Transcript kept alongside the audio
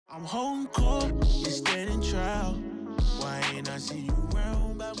I'm home court, you standing trial. Why ain't I see you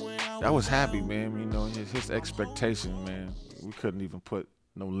around back when I was happy, man. You know, his expectations, man. We couldn't even put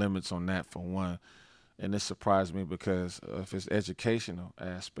no limits on that for one. And it surprised me because of his educational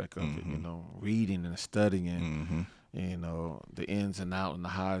aspect of it, you know, reading and studying, you know, the ins and outs and the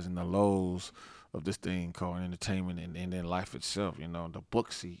highs and the lows of this thing called entertainment and then life itself, you know, the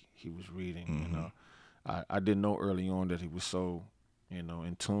books he was reading, you know. I didn't know early on that he was so, you know,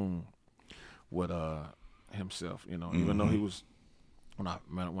 in tune with himself, you know, even though he was, when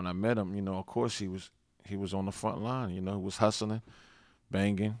I met him, you know, of course he was on the front line, you know, he was hustling,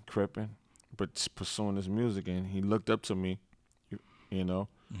 banging, cripping, but pursuing his music, and he looked up to me, you know.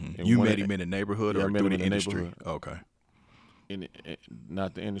 You met him in the neighborhood or through the industry? Okay.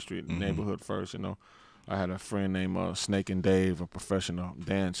 Not the industry, the neighborhood first, you know. I had a friend named Snake and Dave, a professional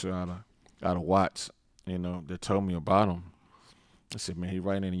dancer out of Watts, you know, that told me about him. I said, man, he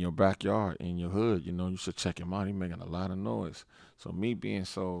right in your backyard, in your hood, you know, you should check him out. He making a lot of noise. So me being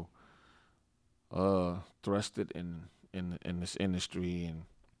so thrusted in this industry, and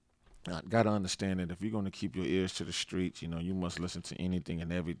I got to understand that if you're going to keep your ears to the streets, you know, you must listen to anything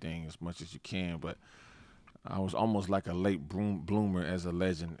and everything as much as you can. But I was almost like a late bloomer as a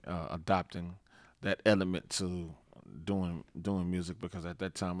legend, adopting that element to doing music, because at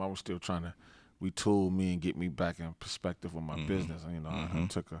that time I was still trying to retool me and get me back in perspective with my business. You know, I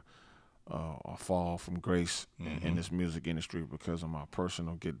took a fall from grace in this music industry because of my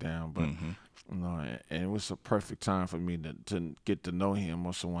personal get down, but you know, and it was a perfect time for me to get to know him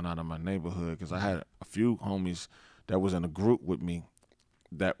or someone out of my neighborhood, because I had a few homies that was in a group with me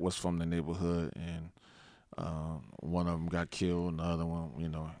that was from the neighborhood, and one of them got killed, and the other one, you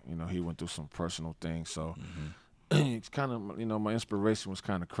know, he went through some personal things. So it's kind of, you know, my inspiration was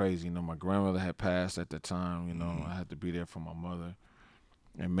kind of crazy. You know, my grandmother had passed at the time. You know, I had to be there for my mother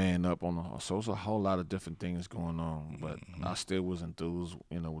and man up on the. So it was a whole lot of different things going on, but I still was enthused,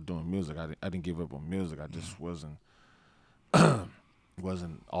 you know, with doing music. I didn't give up on music. I just wasn't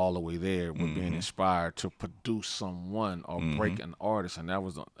all the way there with being inspired to produce someone or break an artist. And that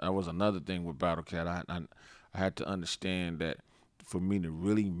was another thing with Battlecat. I had to understand that for me to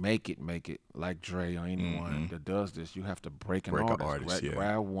really make it like Dre or anyone that does this, you have to break an artist,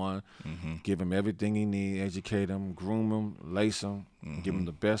 grab one, give him everything he needs, educate him, groom him, lace him, give him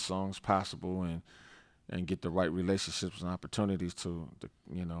the best songs possible, and get the right relationships and opportunities to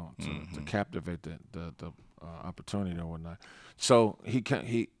captivate the opportunity or whatnot. So he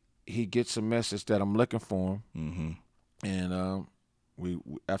gets a message that I'm looking for him, and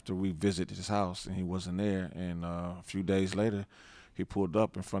after we visited his house and he wasn't there, and a few days later he pulled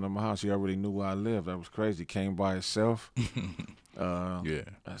up in front of my house. He already knew where I lived. That was crazy. He came by himself.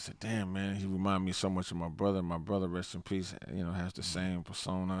 I said, damn, man, he reminded me so much of my brother. My brother, rest in peace, you know, has the same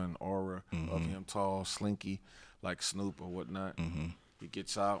persona and aura of him, tall, slinky, like Snoop or whatnot. He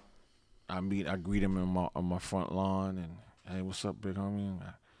gets out. I greet him on my front lawn, and hey, what's up, big homie?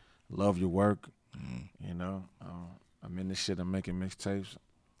 I love your work. You know, I'm in this shit. I'm making mixtapes.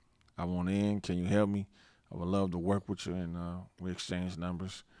 I want in. Can you help me? I would love to work with you, and we exchanged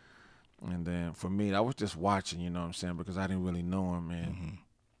numbers. And then for me, I was just watching, you know what I'm saying, because I didn't really know him, and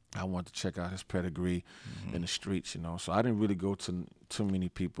I wanted to check out his pedigree in the streets, you know. So I didn't really go to too many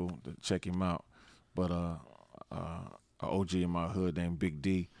people to check him out. But an OG in my hood named Big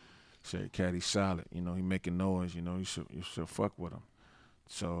D said, "Cat, he's solid. You know, he making noise. You know, you should fuck with him."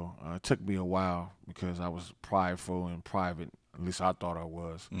 So it took me a while because I was prideful and private. At least I thought I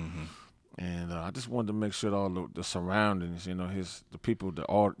was. And I just wanted to make sure all the surroundings, you know, the people,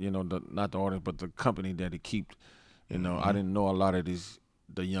 not the artist, but the company that he kept. You know, I didn't know a lot of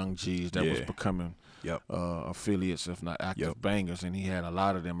the young G's that was becoming affiliates, if not active bangers, and he had a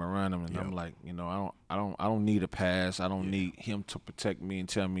lot of them around him. And I'm like, you know, I don't need a pass. I don't need him to protect me and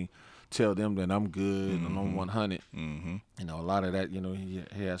tell them that I'm good and I'm 100. You know, a lot of that, you know, he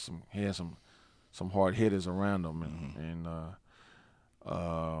has some hard hitters around him, and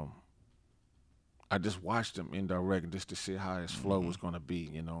I just watched him indirect just to see how his flow was going to be.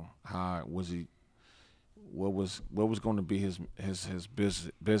 You know, what was going to be his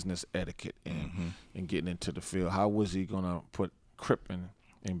business etiquette and getting into the field. How was he going to put cripping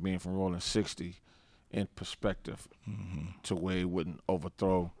and being from Rolling 60 in perspective to where it wouldn't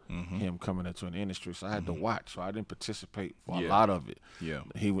overthrow him coming into an industry. So I had to watch. So I didn't participate for a lot of it.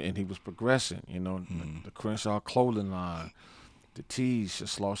 He was progressing. You know, the Crenshaw clothing line, the tees,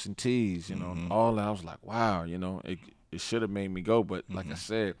 just Slauson tees, you know, all that. I was like, wow, you know, it should have made me go, but like I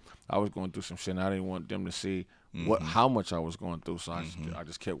said, I was going through some shit, and I didn't want them to see how much I was going through. So I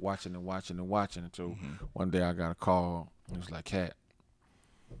just kept watching until one day I got a call. It was like, "Cat,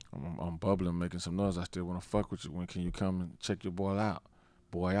 I'm bubbling, making some noise. I still want to fuck with you. When can you come and check your boy out?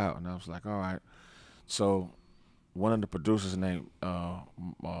 And I was like, all right. So one of the producers named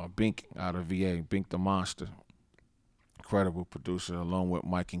Bink out of VA, Bink the Monster, incredible producer, along with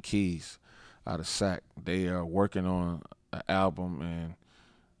Mike and Keys out of SAC. They are working on an album, and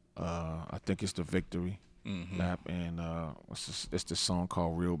I think it's The Victory Lap, and it's this song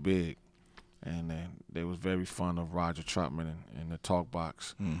called Real Big. And then they was very fond of Roger Troutman in the Talk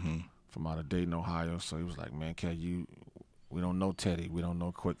Box from out of Dayton, Ohio. So he was like, man, we don't know Teddy. We don't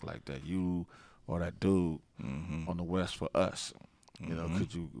know Quick like that. You or that dude on the West for us. You know,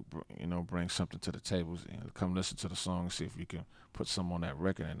 could you, bring something to the table and come listen to the song and see if you can put some on that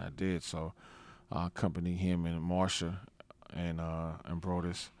record? And I did. So I accompanied him and Marsha and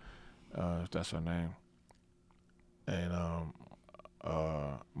Brodus, if that's her name, and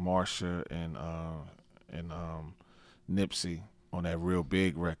Marsha and Nipsey on that Real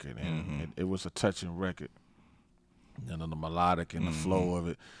Big record, and it was a touching record. The melodic and the flow of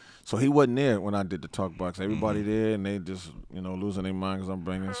it. So he wasn't there when I did the Talk Box. Everybody there, and they just losing their mind because I'm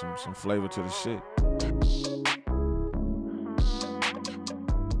bringing some flavor to the shit.